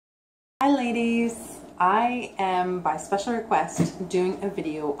Hi ladies, I am by special request doing a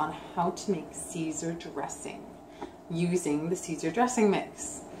video on how to make Caesar dressing using the Caesar dressing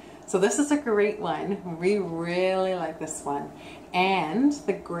mix. So this is a great one. We really like this one. And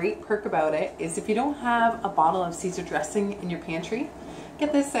the great perk about it is if you don't have a bottle of Caesar dressing in your pantry,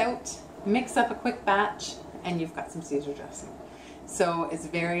 get this out, mix up a quick batch, and you've got some Caesar dressing. So it's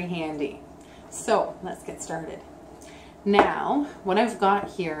very handy. So let's get started. Now, what I've got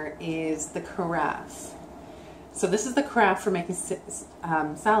here is the carafe. So this is the carafe for making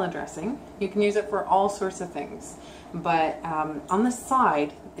salad dressing. You can use it for all sorts of things, but on the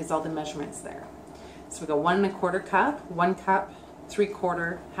side is all the measurements there. So we go 1 1/4 cup, 1 cup,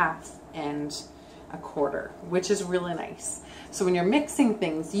 3/4, half, and 1/4, which is really nice. So when you're mixing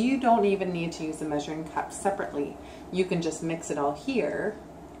things, you don't even need to use the measuring cup separately. You can just mix it all here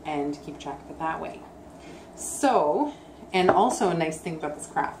and keep track of it that way. So, and also a nice thing about this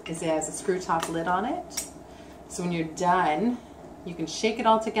carafe is it has a screw top lid on it. So when you're done, you can shake it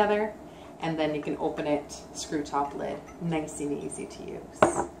all together and then you can open it, screw top lid, nice and easy to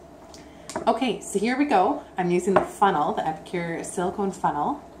use. Okay, so here we go. I'm using the funnel, the Epicure silicone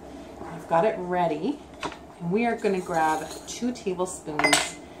funnel. I've got it ready and we are going to grab 2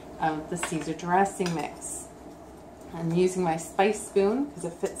 tablespoons of the Caesar dressing mix. I'm using my spice spoon because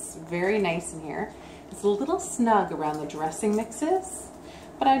it fits very nice in here. It's a little snug around the dressing mixes,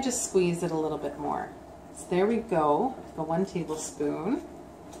 but I just squeeze it a little bit more. So there we go, the 1 tablespoon.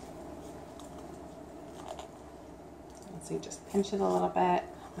 So you just pinch it a little bit.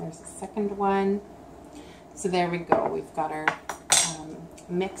 There's the second one. So there we go, we've got our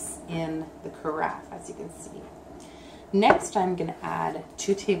mix in the carafe, as you can see. Next, I'm going to add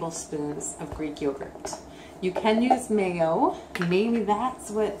 2 tablespoons of Greek yogurt. You can use mayo, maybe that's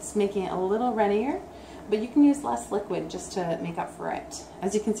what's making it a little runnier, but you can use less liquid just to make up for it.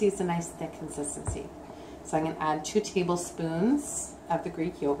 As you can see, it's a nice thick consistency. So I'm going to add 2 tablespoons of the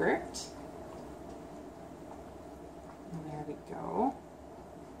Greek yogurt. And there we go.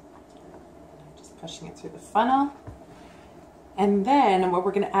 I'm just pushing it through the funnel. And then what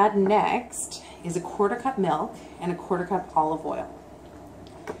we're going to add next is 1/4 cup milk and 1/4 cup olive oil.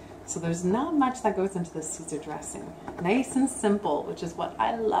 So there's not much that goes into the Caesar dressing. Nice and simple, which is what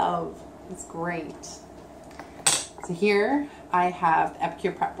I love. It's great. So here I have the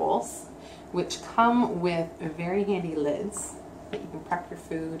Epicure prep bowls, which come with very handy lids that you can prep your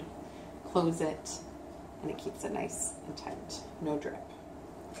food, close it, and it keeps it nice and tight, no drip.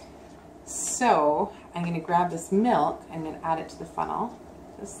 So I'm going to grab this milk, I'm going to add it to the funnel,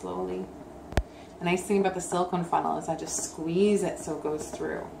 just slowly. The nice thing about the silicone funnel is I just squeeze it so it goes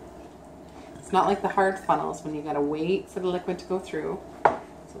through. It's not like the hard funnels when you got to wait for the liquid to go through.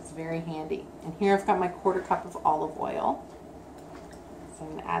 So it's very handy. And here I've got my 1/4 cup of olive oil. So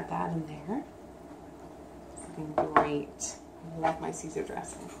I'm going to add that in there. It's looking great. I love my Caesar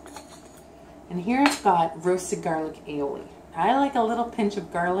dressing. And here I've got roasted garlic aioli. I like a little pinch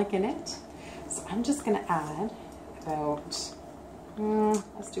of garlic in it. So I'm just going to add about,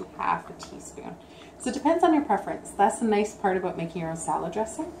 let's do half a teaspoon. So it depends on your preference. That's the nice part about making your own salad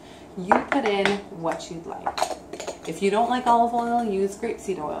dressing. You put in what you'd like. If you don't like olive oil, use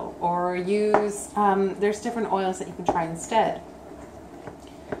grapeseed oil, or use, there's different oils that you can try instead.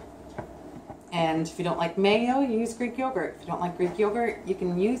 And if you don't like mayo, use Greek yogurt. If you don't like Greek yogurt, you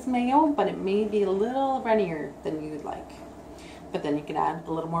can use mayo, but it may be a little runnier than you'd like. But then you can add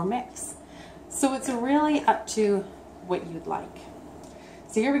a little more mix. So it's really up to what you'd like.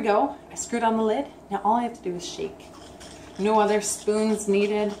 So here we go. I screwed on the lid. Now all I have to do is shake. No other spoons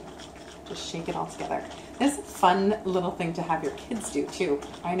needed. Just shake it all together. This is a fun little thing to have your kids do too.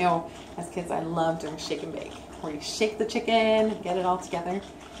 I know as kids I love doing shake and bake, where you shake the chicken, get it all together.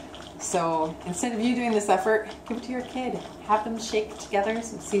 So instead of you doing this effort, give it to your kid. Have them shake together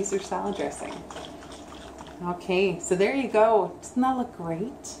some Caesar salad dressing. Okay, so there you go. Doesn't that look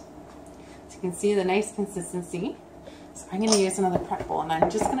great? So you can see the nice consistency. So I'm going to use another prep bowl and I'm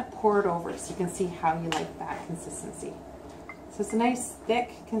just going to pour it over so you can see how you like that consistency. So it's a nice thick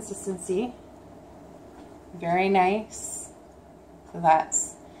consistency. Very nice. So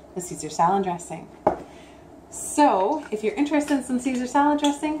that's the Caesar salad dressing. So if you're interested in some Caesar salad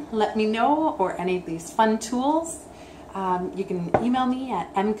dressing, let me know, or any of these fun tools. You can email me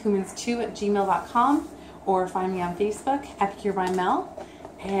at mcoumans2@gmail.com or find me on Facebook, Epicure by Mel,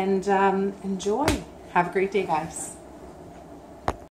 and enjoy. Have a great day, guys.